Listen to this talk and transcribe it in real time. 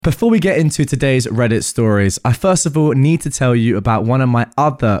Before we get into today's Reddit stories, I first of all need to tell you about one of my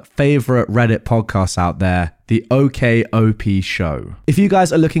other favorite Reddit podcasts out there, the OKOP Show. If you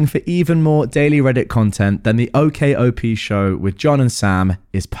guys are looking for even more daily Reddit content, then the OKOP Show with John and Sam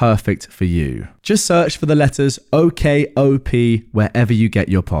is perfect for you. Just search for the letters OKOP wherever you get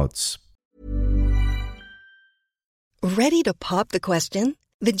your pods. Ready to pop the question?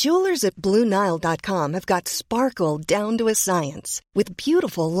 The jewelers at BlueNile.com have got sparkle down to a science with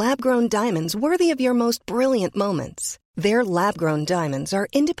beautiful lab-grown diamonds worthy of your most brilliant moments. Their lab-grown diamonds are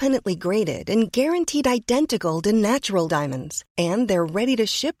independently graded and guaranteed identical to natural diamonds, and they're ready to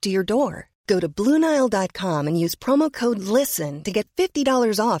ship to your door. Go to BlueNile.com and use promo code LISTEN to get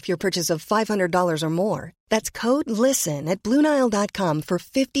 $50 off your purchase of $500 or more. That's code LISTEN at BlueNile.com for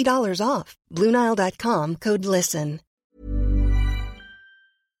 $50 off. BlueNile.com, code LISTEN.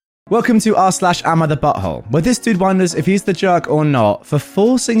 Welcome to r/Am I the Butthole, where this dude wonders if he's the jerk or not for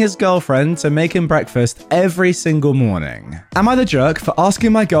forcing his girlfriend to make him breakfast every single morning. Am I the jerk for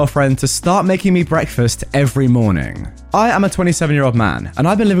asking my girlfriend to start making me breakfast every morning? I am a 27-year-old man, and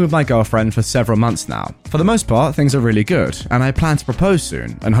I've been living with my girlfriend for several months now. For the most part, things are really good, and I plan to propose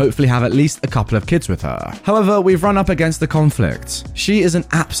soon, and hopefully have at least a couple of kids with her. However, we've run up against the conflict. She is an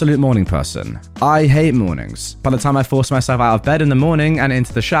absolute morning person. I hate mornings. By the time I force myself out of bed in the morning and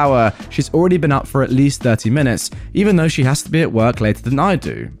into the shower, she's already been up for at least 30 minutes, even though she has to be at work later than I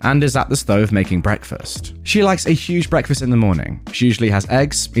do, and is at the stove making breakfast. She likes a huge breakfast in the morning. She usually has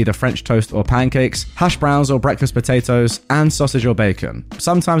eggs, either French toast or pancakes, hash browns or breakfast potatoes, and sausage or bacon.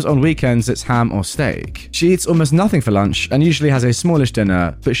 Sometimes on weekends it's ham or steak. She eats almost nothing for lunch and usually has a smallish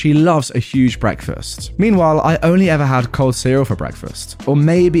dinner, but she loves a huge breakfast. Meanwhile, I only ever had cold cereal for breakfast, or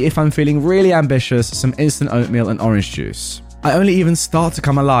maybe if I'm feeling really ambitious, some instant oatmeal and orange juice. I only even start to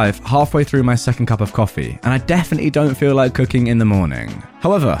come alive halfway through my second cup of coffee, and I definitely don't feel like cooking in the morning.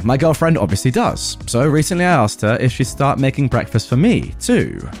 However, my girlfriend obviously does, so recently I asked her if she'd start making breakfast for me,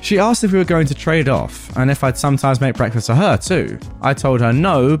 too. She asked if we were going to trade off, and if I'd sometimes make breakfast for her, too. I told her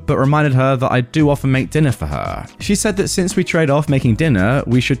no, but reminded her that I do often make dinner for her. She said that since we trade off making dinner,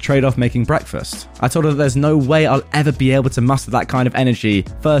 we should trade off making breakfast. I told her that there's no way I'll ever be able to muster that kind of energy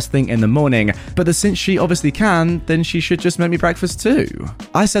first thing in the morning, but that since she obviously can, then she should just make me breakfast too.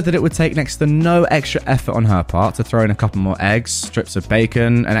 I said that it would take next to no extra effort on her part to throw in a couple more eggs, strips of bacon,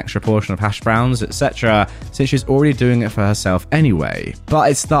 an extra portion of hash browns, etc., since she's already doing it for herself anyway.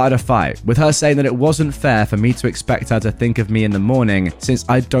 But it started a fight, with her saying that it wasn't fair for me to expect her to think of me in the morning since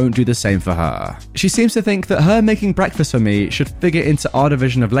I don't do the same for her. She seems to think that her making breakfast for me should figure into our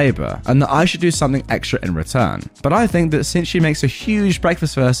division of labor, and that I should do something extra in return. But I think that since she makes a huge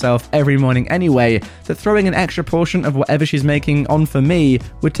breakfast for herself every morning anyway, that throwing an extra portion of whatever she's making on for me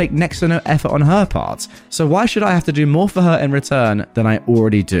would take next to no effort on her part. So why should I have to do more for her in return than I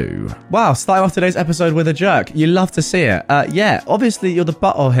already do? Wow, starting off today's episode with a jerk. You love to see it. Yeah, obviously you're the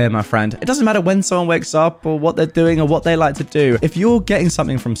butthole here, my friend. It doesn't matter when someone wakes up or what they're doing or what they like to do. If you're getting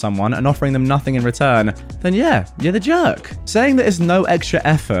something from someone and offering them nothing in return, then yeah, you're the jerk. Saying that it's no extra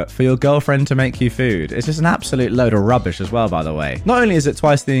effort for your girlfriend to make you food is just an absolute load of rubbish as well, by the way. Not only is it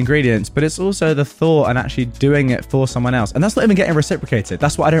twice the ingredients, but it's also the thought and actually doing it for someone else. And that's not even getting reciprocated.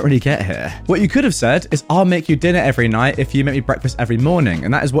 That's what I don't really get here. What you could have said is, I'll make you dinner every night if you make me breakfast every morning,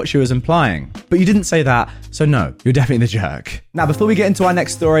 and that is what she was implying. But you didn't say that, so no, you're definitely the jerk. Now, before we get into our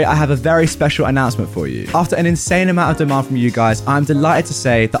next story, I have a very special announcement for you. After an insane amount of demand from you guys, I'm delighted to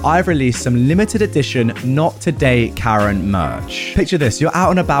say that I've released some limited edition Not Today Karen merch. Picture this, you're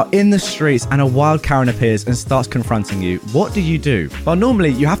out and about in the streets and a wild Karen appears and starts confronting you. What do? Well, normally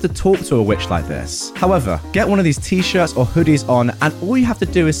you have to talk to a witch like this. However, get one of these t-shirts or hoodies on, and all you have to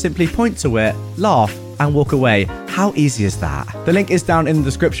do is simply point to it, laugh, and walk away. How easy is that? The link is down in the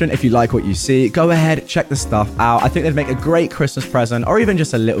description if you like what you see. Go ahead, check the stuff out. I think they'd make a great Christmas present or even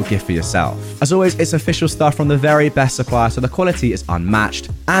just a little gift for yourself. As always, it's official stuff from the very best supplier, so the quality is unmatched,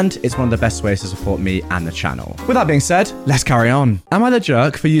 and it's one of the best ways to support me and the channel. With that being said, let's carry on. Am I the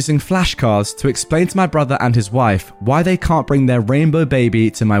jerk for using flashcards to explain to my brother and his wife why they can't bring their rainbow baby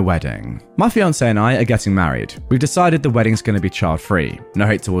to my wedding? My fiance and I are getting married. We've decided the wedding's going to be child-free. No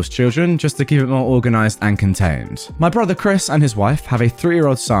hate towards children, just to keep it more organized and contained. My brother Chris and his wife have a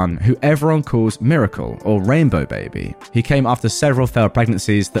 3-year-old son who everyone calls Miracle or Rainbow Baby. He came after several failed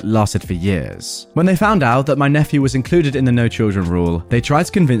pregnancies that lasted for years. When they found out that my nephew was included in the no children rule, they tried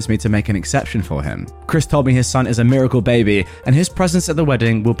to convince me to make an exception for him. Chris told me his son is a miracle baby and his presence at the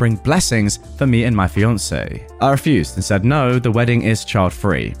wedding will bring blessings for me and my fiance. I refused and said no, the wedding is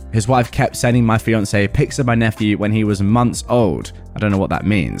child-free. His wife kept sending my fiance pics of my nephew when he was months old. I don't know what that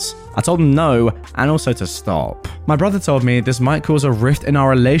means. I told him no, and also to stop. My brother told me this might cause a rift in our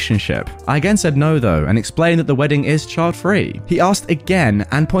relationship. I again said no though, and explained that the wedding is child-free. He asked again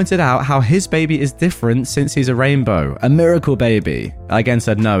and pointed out how his baby is different since he's a rainbow, a miracle baby. I again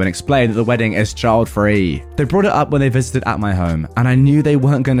said no and explained that the wedding is child-free. They brought it up when they visited at my home, and I knew they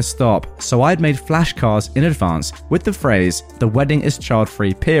weren't going to stop, so I'd made flashcards in advance with the phrase, "The wedding is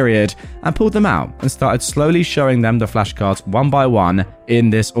child-free, period," and pulled them out and started slowly showing them the flashcards one by one in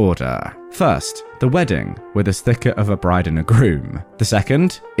this order. First, the wedding with a sticker of a bride and a groom. The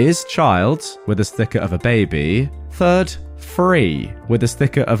second is child with a sticker of a baby. Third, free with a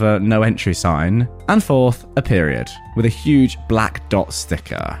sticker of a no entry sign. And fourth, a period with a huge black dot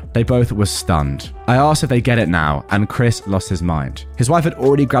sticker. They both were stunned. I asked if they get it now, and Chris lost his mind. His wife had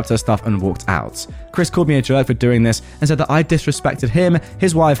already grabbed her stuff and walked out. Chris called me a jerk for doing this and said that I disrespected him,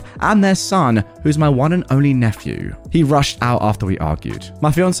 his wife, and their son, who's my one and only nephew. He rushed out after we argued.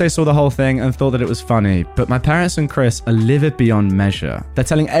 My fiance saw the whole thing and thought that it was funny, but my parents and Chris are livid beyond measure. They're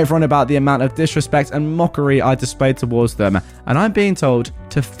telling everyone about the amount of disrespect and mockery I displayed towards them, and I'm being told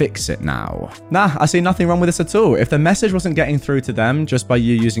to fix it now. Nah, I see nothing wrong with this at all. If the message wasn't getting through to them just by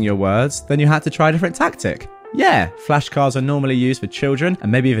you using your words, then you had to try a different tactic. Yeah, flashcards are normally used for children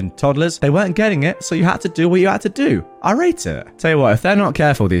and maybe even toddlers. They weren't getting it, so you had to do what you had to do. I rate it. Tell you what, if they're not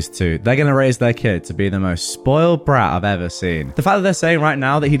careful, these two, they're going to raise their kid to be the most spoiled brat I've ever seen. The fact that they're saying right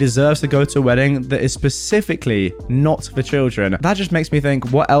now that he deserves to go to a wedding that is specifically not for children, that just makes me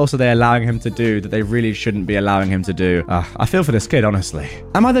think, what else are they allowing him to do that they really shouldn't be allowing him to do? I feel for this kid, honestly.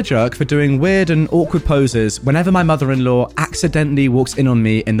 Am I the jerk for doing weird and awkward poses whenever my mother-in-law accidentally walks in on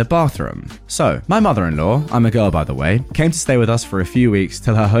me in the bathroom? So, my mother-in-law, I'm a girl by the way, came to stay with us for a few weeks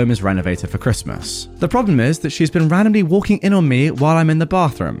till her home is renovated for Christmas. The problem is that she's been randomly walking in on me while I'm in the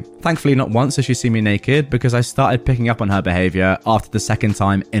bathroom. Thankfully not once has she seen me naked, because I started picking up on her behaviour after the second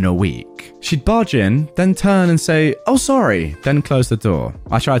time in a week. She'd barge in, then turn and say, "Oh sorry," then close the door.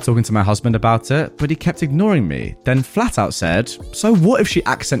 I tried talking to my husband about it, but he kept ignoring me, then flat out said, "So what if she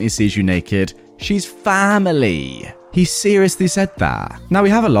accidentally sees you naked? She's family." He seriously said that. Now we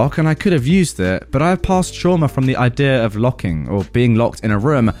have a lock and I could have used it, but I have past trauma from the idea of locking or being locked in a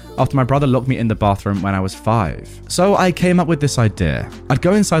room after my brother locked me in the bathroom when I was 5. So I came up with this idea. I'd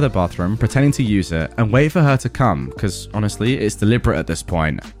go inside the bathroom pretending to use it and wait for her to come, because honestly it's deliberate at this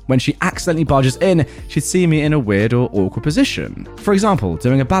point. When she accidentally barges in, she'd see me in a weird or awkward position. For example,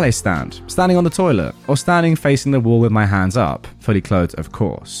 doing a ballet stand, standing on the toilet, or standing facing the wall with my hands up, fully clothed of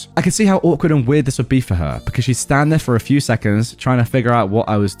course. I could see how awkward and weird this would be for her, because she'd stand there for a few seconds trying to figure out what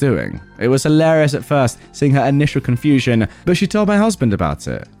I was doing. It was hilarious at first, seeing her initial confusion, but she told my husband about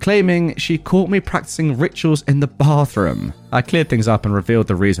it, claiming she caught me practicing rituals in the bathroom. I cleared things up and revealed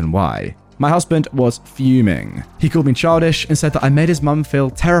the reason why. My husband was fuming. He called me childish and said that I made his mum feel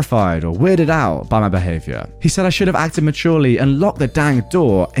terrified or weirded out by my behaviour. He said I should have acted maturely and locked the dang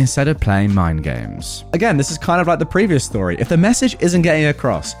door instead of playing mind games. Again, this is kind of like the previous story. If the message isn't getting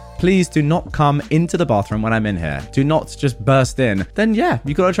across, please do not come into the bathroom when I'm in here. Do not just burst in. Then yeah,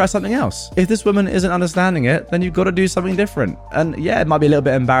 you got to try something else. If this woman isn't understanding it, then you've got to do something different. And yeah, it might be a little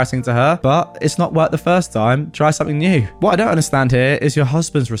bit embarrassing to her, but it's not worked the first time. Try something new. What I don't understand here is your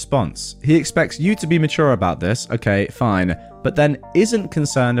husband's response. He expects you to be mature about this. Okay, fine. But then isn't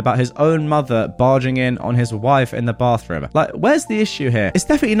concerned about his own mother barging in on his wife in the bathroom. Like, where's the issue here? It's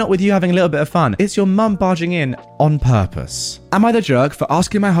definitely not with you having a little bit of fun. It's your mum barging in on purpose. Am I the jerk for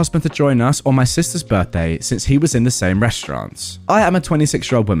asking my husband to join us on my sister's birthday since he was in the same restaurant? I am a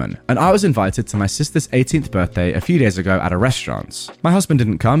 26-year-old woman, and I was invited to my sister's 18th birthday a few days ago at a restaurant. My husband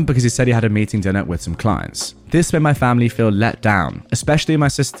didn't come because he said he had a meeting dinner with some clients. This made my family feel let down, especially my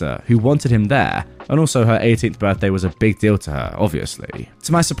sister, who wanted him there, and also her 18th birthday was a big deal to her, obviously.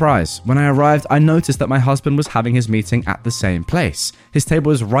 To my surprise, when I arrived, I noticed that my husband was having his meeting at the same place. His table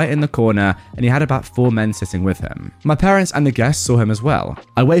was right in the corner, and he had about 4 men sitting with him. My parents and the guests saw him as well.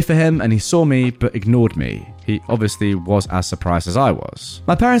 I waved for him, and he saw me, but ignored me. He obviously was as surprised as I was.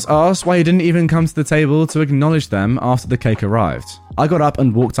 My parents asked why he didn't even come to the table to acknowledge them after the cake arrived. I got up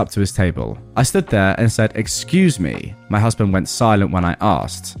and walked up to his table. I stood there and said, "Excuse me." My husband went silent when I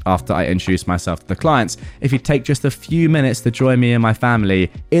asked, after I introduced myself to the clients, if he'd take just a few minutes to join me and my family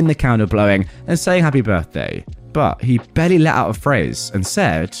in the candle blowing and saying happy birthday. But he barely let out a phrase and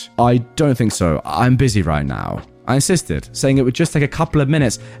said, "I don't think so. I'm busy right now." I insisted, saying it would just take a couple of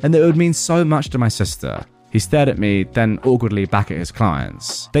minutes and that it would mean so much to my sister. He stared at me, then awkwardly back at his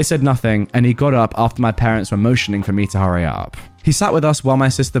clients. They said nothing, and he got up after my parents were motioning for me to hurry up. He sat with us while my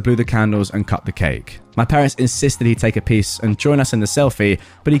sister blew the candles and cut the cake. My parents insisted he take a piece and join us in the selfie,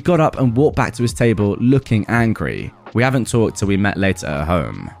 but he got up and walked back to his table looking angry. We haven't talked till we met later at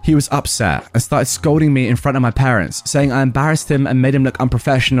home. He was upset and started scolding me in front of my parents, saying I embarrassed him and made him look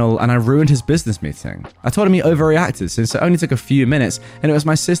unprofessional and I ruined his business meeting. I told him he overreacted since it only took a few minutes and it was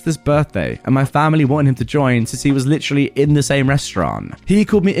my sister's birthday and my family wanted him to join since he was literally in the same restaurant. He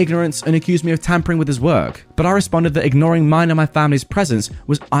called me ignorant and accused me of tampering with his work, but I responded that ignoring mine and my family's presence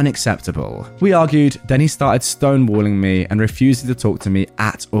was unacceptable. We argued, then he started stonewalling me and refusing to talk to me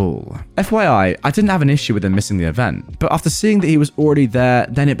at all. FYI, I didn't have an issue with him missing the event, but after seeing that he was already there,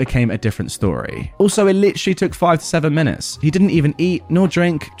 then it became a different story. Also, it literally took 5 to 7 minutes. He didn't even eat nor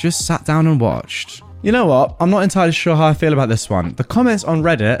drink, just sat down and watched. You know what? I'm not entirely sure how I feel about this one. The comments on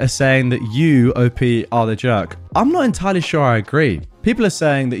Reddit are saying that you, OP, are the jerk. I'm not entirely sure I agree. People are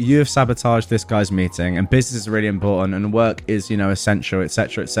saying that you have sabotaged this guy's meeting and business is really important and work is, essential,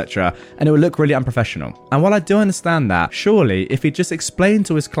 etc., etc., and it would look really unprofessional. And while I do understand that, surely if he just explained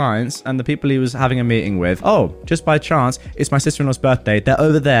to his clients and the people he was having a meeting with, oh, just by chance, it's my sister-in-law's birthday, they're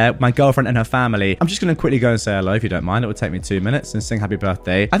over there, my girlfriend and her family, I'm just going to quickly go and say hello if you don't mind, it would take me 2 minutes, and sing happy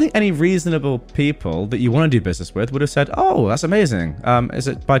birthday. I think any reasonable people that you want to do business with would have said, oh, that's amazing. Is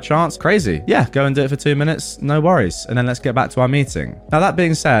it by chance? Crazy. Yeah, go and do it for 2 minutes, no worries, and then let's get back to our meeting. Now that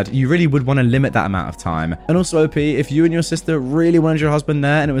being said, you really would want to limit that amount of time. And also OP, if you and your sister really wanted your husband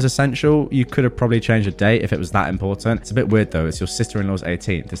there and it was essential, you could have probably changed a date if it was that important. It's a bit weird though, it's your sister-in-law's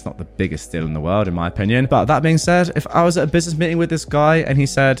 18th. It's not the biggest deal in the world in my opinion. But that being said, if I was at a business meeting with this guy and he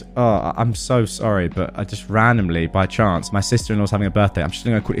said, oh, I'm so sorry, but I just randomly, by chance, my sister-in-law's having a birthday, I'm just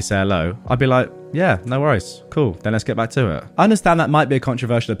going to quickly say hello, I'd be like, yeah, no worries. Cool. Then let's get back to it. I understand that might be a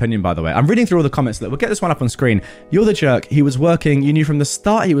controversial opinion, by the way. I'm reading through all the comments. We'll get this one up on screen. You're the jerk. He was working. You knew from the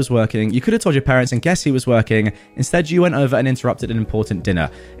start he was working. You could have told your parents and guessed he was working. Instead, you went over and interrupted an important dinner.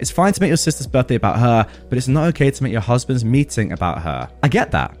 It's fine to make your sister's birthday about her, but it's not okay to make your husband's meeting about her. I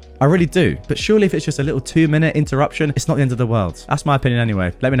get that. I really do. But surely if it's just a little 2-minute interruption, it's not the end of the world. That's my opinion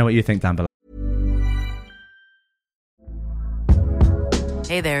anyway. Let me know what you think down below.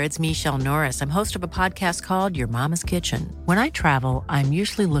 Hey there, it's Michelle Norris. I'm host of a podcast called Your Mama's Kitchen. When I travel, I'm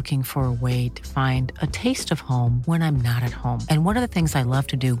usually looking for a way to find a taste of home when I'm not at home. And one of the things I love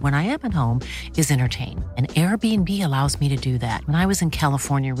to do when I am at home is entertain. And Airbnb allows me to do that. When I was in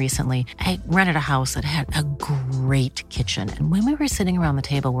California recently, I rented a house that had a great kitchen. And when we were sitting around the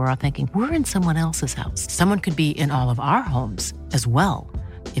table, we're all thinking, we're in someone else's house. Someone could be in all of our homes as well.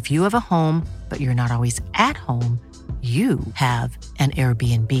 If you have a home, but you're not always at home, you have an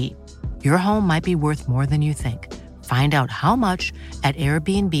Airbnb. Your home might be worth more than you think. Find out how much at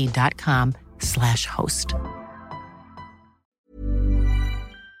airbnb.com/host.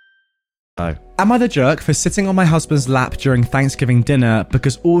 Am I the jerk for sitting on my husband's lap during Thanksgiving dinner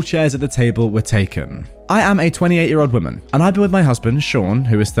because all chairs at the table were taken? I am a 28-year-old woman, and I've been with my husband, Sean,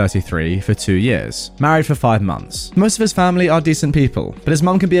 who is 33, for 2 years, married for 5 months. Most of his family are decent people, but his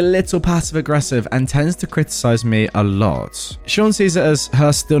mum can be a little passive-aggressive and tends to criticize me a lot. Sean sees it as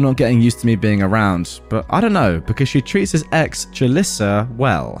her still not getting used to me being around, but I don't know, because she treats his ex, Jalissa,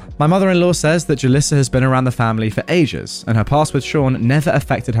 well. My mother-in-law says that Jalissa has been around the family for ages, and her past with Sean never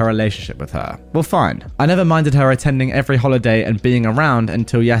affected her relationship with her. Well, fine. I never minded her attending every holiday and being around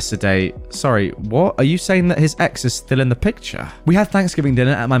until yesterday. Sorry, what? Are you saying that his ex is still in the picture? We had Thanksgiving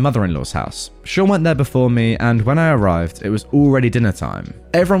dinner at my mother-in-law's house. Sean went there before me, and when I arrived, it was already dinner time.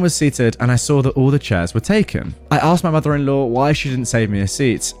 Everyone was seated, and I saw that all the chairs were taken. I asked my mother-in-law why she didn't save me a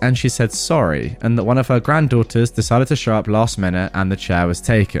seat, and she said sorry, and that one of her granddaughters decided to show up last minute and the chair was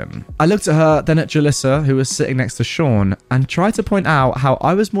taken. I looked at her, then at Jalissa, who was sitting next to Sean, and tried to point out how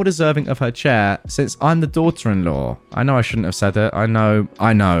I was more deserving of her chair since I'm the daughter-in-law. I know I shouldn't have said it. I know.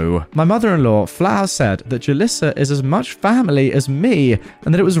 My mother-in-law flat out said that Jalissa is as much family as me,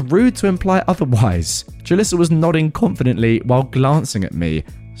 and that it was rude to imply otherwise. Jalissa was nodding confidently while glancing at me.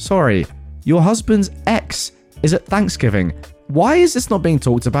 Sorry, your husband's ex is at Thanksgiving. Why is this not being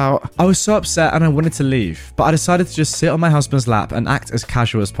talked about? I was so upset and I wanted to leave, but I decided to just sit on my husband's lap and act as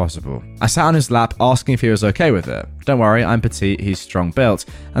casual as possible. I sat on his lap asking if he was okay with it. Don't worry, I'm petite, he's strong built,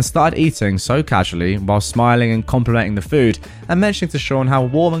 and started eating so casually while smiling and complimenting the food and mentioning to Sean how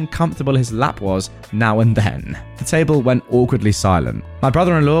warm and comfortable his lap was now and then. The table went awkwardly silent. My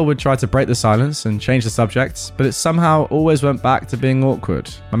brother-in-law would try to break the silence and change the subject, but it somehow always went back to being awkward.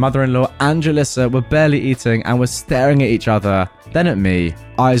 My mother-in-law and Jalissa were barely eating and were staring at each other, then at me,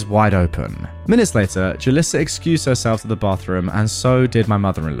 eyes wide open. Minutes later, Jalissa excused herself to the bathroom, and so did my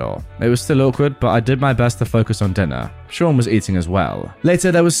mother-in-law. It was still awkward, but I did my best to focus on dinner. Sean was eating as well.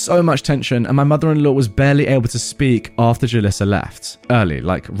 Later, there was so much tension and my mother-in-law was barely able to speak after Jalissa left. Early,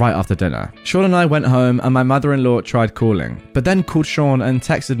 like right after dinner. Sean and I went home and my mother-in-law tried calling, but then called Sean and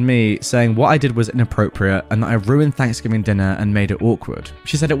texted me saying what I did was inappropriate and that I ruined Thanksgiving dinner and made it awkward.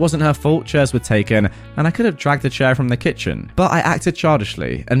 She said it wasn't her fault, chairs were taken, and I could have dragged the chair from the kitchen. But I acted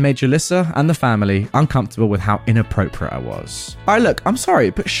childishly and made Jalissa and the family uncomfortable with how inappropriate I was. Alright, look, I'm sorry,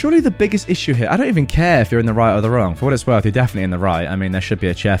 but surely the biggest issue here, I don't even care if you're in the right or the wrong. For what it's worth, you're definitely in the right. I mean, there should be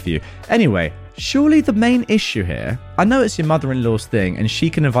a chair for you. Anyway, surely the main issue here, I know it's your mother-in-law's thing and she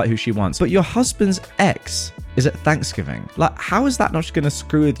can invite who she wants, but your husband's ex is at Thanksgiving. Like, how is that not just going to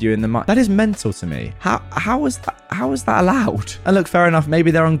screw with you in the mind? That is mental to me. How is that allowed? And look, fair enough,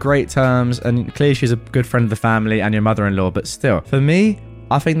 maybe they're on great terms and clearly she's a good friend of the family and your mother-in-law, but still, for me,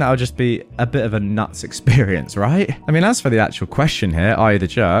 I think that would just be a bit of a nuts experience, right? I mean, as for the actual question here, are you the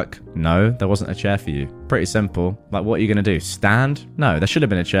jerk? No, there wasn't a chair for you. Pretty simple. Like, what are you going to do? Stand? No, there should have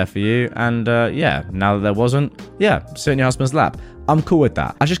been a chair for you. And yeah, now that there wasn't, yeah, sit in your husband's lap. I'm cool with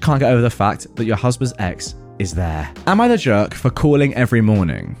that. I just can't get over the fact that your husband's ex is there. Am I the jerk for calling every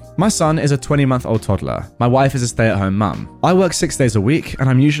morning? My son is a 20-month-old toddler. My wife is a stay-at-home mum. I work 6 days a week and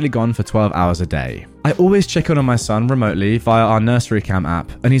I'm usually gone for 12 hours a day. I always check in on my son remotely via our nursery cam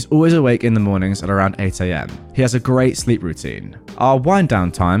app and he's always awake in the mornings at around 8 a.m. He has a great sleep routine. Our wind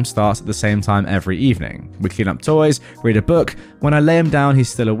down time starts at the same time every evening. We clean up toys, read a book. When I lay him down, he's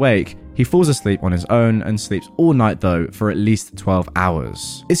still awake. He falls asleep on his own and sleeps all night though for at least 12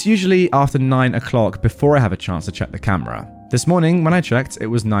 hours. It's usually after 9 o'clock before I have a chance to check the camera. This morning, when I checked, it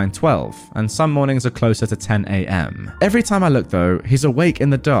was 9:12, and some mornings are closer to 10 a.m. Every time I look though, he's awake in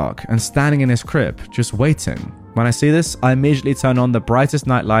the dark and standing in his crib, just waiting. When I see this, I immediately turn on the brightest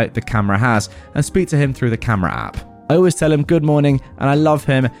nightlight the camera has and speak to him through the camera app. I always tell him good morning and I love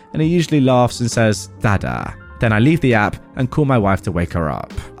him, and he usually laughs and says, Dada. Then I leave the app and call my wife to wake her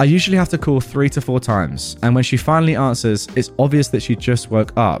up. I usually have to call 3 to 4 times, and when she finally answers, it's obvious that she just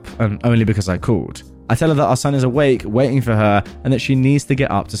woke up, and only because I called. I tell her that our son is awake, waiting for her, and that she needs to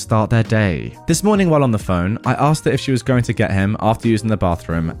get up to start their day. This morning while on the phone, I asked her if she was going to get him after using the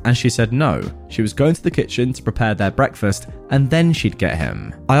bathroom, and she said no. She was going to the kitchen to prepare their breakfast, and then she'd get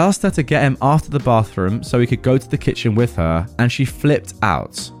him. I asked her to get him after the bathroom so he could go to the kitchen with her, and she flipped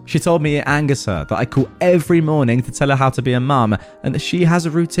out. She told me it angers her that I call every morning to tell her how to be a mum and that she has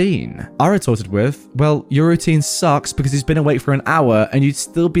a routine. I retorted with, well, your routine sucks because he's been awake for an hour and you'd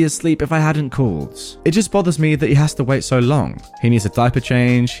still be asleep if I hadn't called. It just bothers me that he has to wait so long. He needs a diaper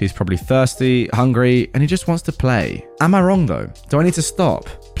change, he's probably thirsty, hungry, and he just wants to play. Am I wrong though? Do I need to stop?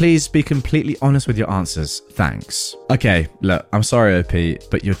 Please be completely honest with your answers. Thanks. Okay, look, I'm sorry, OP,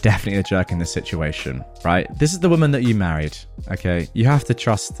 but you're definitely a jerk in this situation, right? This is the woman that you married, okay? You have to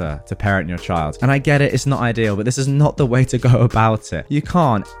trust her to parent your child. And I get it, it's not ideal, but this is not the way to go about it. You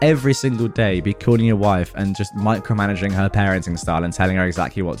can't every single day be calling your wife and just micromanaging her parenting style and telling her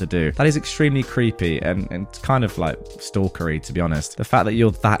exactly what to do. That is extremely creepy and kind of like stalkery, to be honest. The fact that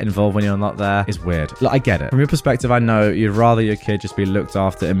you're that involved when you're not there is weird. Look, I get it. From your perspective, I know you'd rather your kid just be looked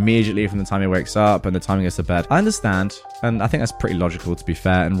after immediately from the time he wakes up and the time he goes to bed. I understand, and I think that's pretty logical, to be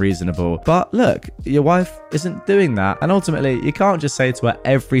fair, and reasonable. But look, your wife isn't doing that, and ultimately you can't just say to her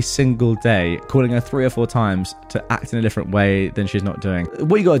every single day, calling her 3 or 4 times to act in a different way than she's not doing.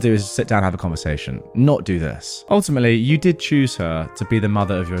 What you gotta do is sit down and have a conversation, not do this. Ultimately, you did choose her to be the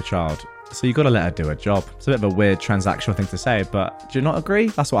mother of your child, so you gotta let her do her job. It's a bit of a weird transactional thing to say, but do you not agree?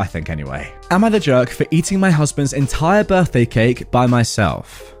 That's what I think anyway. Am I the jerk for eating my husband's entire birthday cake by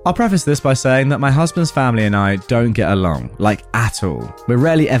myself? I'll preface this by saying that my husband's family and I don't get along, like at all. We're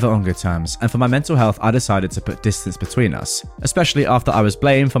rarely ever on good terms, and for my mental health, I decided to put distance between us, especially after I was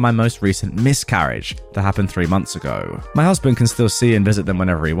blamed for my most recent miscarriage that happened 3 months ago. My husband can still see and visit them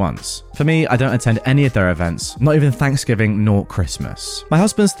whenever he wants. For me, I don't attend any of their events, not even Thanksgiving nor Christmas. My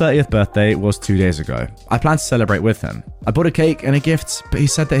husband's 30th birthday was 2 days ago. I planned to celebrate with him. I bought a cake and a gift, but he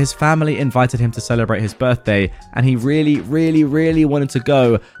said that his family invited him to celebrate his birthday, and he really wanted to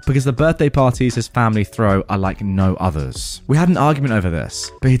go because the birthday parties his family throw are like no others. We had an argument over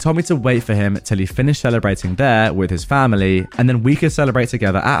this, but he told me to wait for him till he finished celebrating there with his family, and then we could celebrate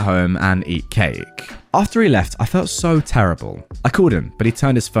together at home and eat cake. After he left, I felt so terrible. I called him, but he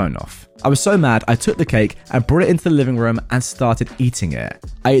turned his phone off. I was so mad, I took the cake and brought it into the living room and started eating it.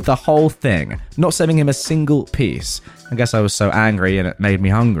 I ate the whole thing, not saving him a single piece. I guess I was so angry and it made me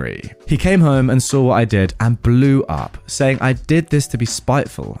hungry. He came home and saw what I did and blew up, saying I did this to be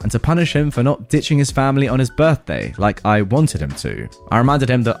spiteful and to punish him for not ditching his family on his birthday like I wanted him to. I reminded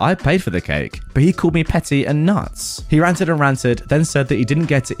him that I paid for the cake, but he called me petty and nuts. He ranted and ranted, then said that he didn't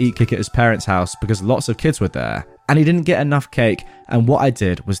get to eat cake at his parents' house because lots of kids were there, and he didn't get enough cake, and what I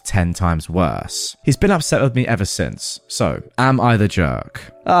did was 10 times worse. He's been upset with me ever since. So, am I the jerk?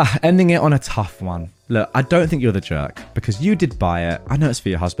 Ending it on a tough one. Look, I don't think you're the jerk, because you did buy it. I know it's for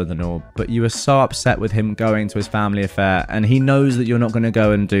your husband and all, but you were so upset with him going to his family affair, and he knows that you're not going to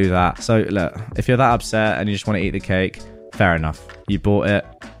go and do that. So look, if you're that upset and you just want to eat the cake, fair enough. You bought it.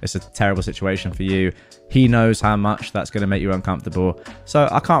 It's a terrible situation for you. He knows how much that's going to make you uncomfortable, so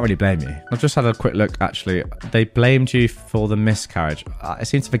I can't really blame you. I've just had a quick look, actually. They blamed you for the miscarriage. I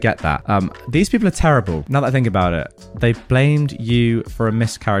seem to forget that. These people are terrible, now that I think about it. They blamed you for a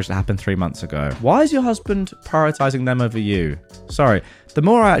miscarriage that happened 3 months ago. Why is your husband prioritizing them over you? Sorry. The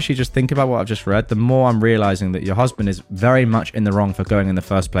more I actually just think about what I've just read, the more I'm realizing that your husband is very much in the wrong for going in the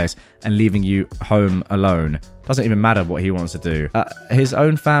first place and leaving you home alone. Doesn't even matter what he wants to do. His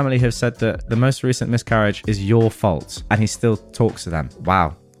own family have said that the most recent miscarriage is your fault, and he still talks to them.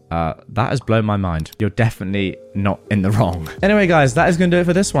 Wow. That has blown my mind. You're definitely not in the wrong. Anyway, guys, that is going to do it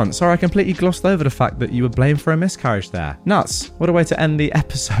for this one. Sorry, I completely glossed over the fact that you were blamed for a miscarriage there. Nuts. What a way to end the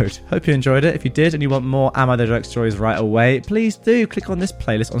episode. Hope you enjoyed it. If you did and you want more Am I the Jerk stories right away, please do click on this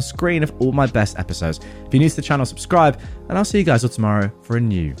playlist on screen of all my best episodes. If you're new to the channel, subscribe, and I'll see you guys all tomorrow for a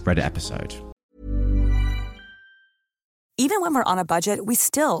new Reddit episode. Even when we're on a budget, we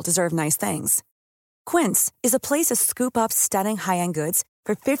still deserve nice things. Quince is a place to scoop up stunning high-end goods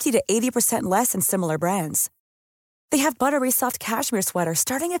for 50 to 80% less than similar brands. They have buttery soft cashmere sweaters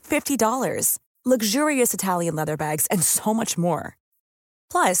starting at $50, luxurious Italian leather bags, and so much more.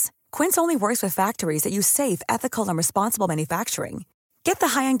 Plus, Quince only works with factories that use safe, ethical, and responsible manufacturing. Get the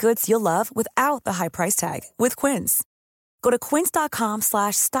high-end goods you'll love without the high price tag with Quince. Go to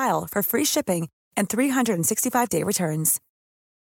quince.com/style for free shipping and 365-day returns.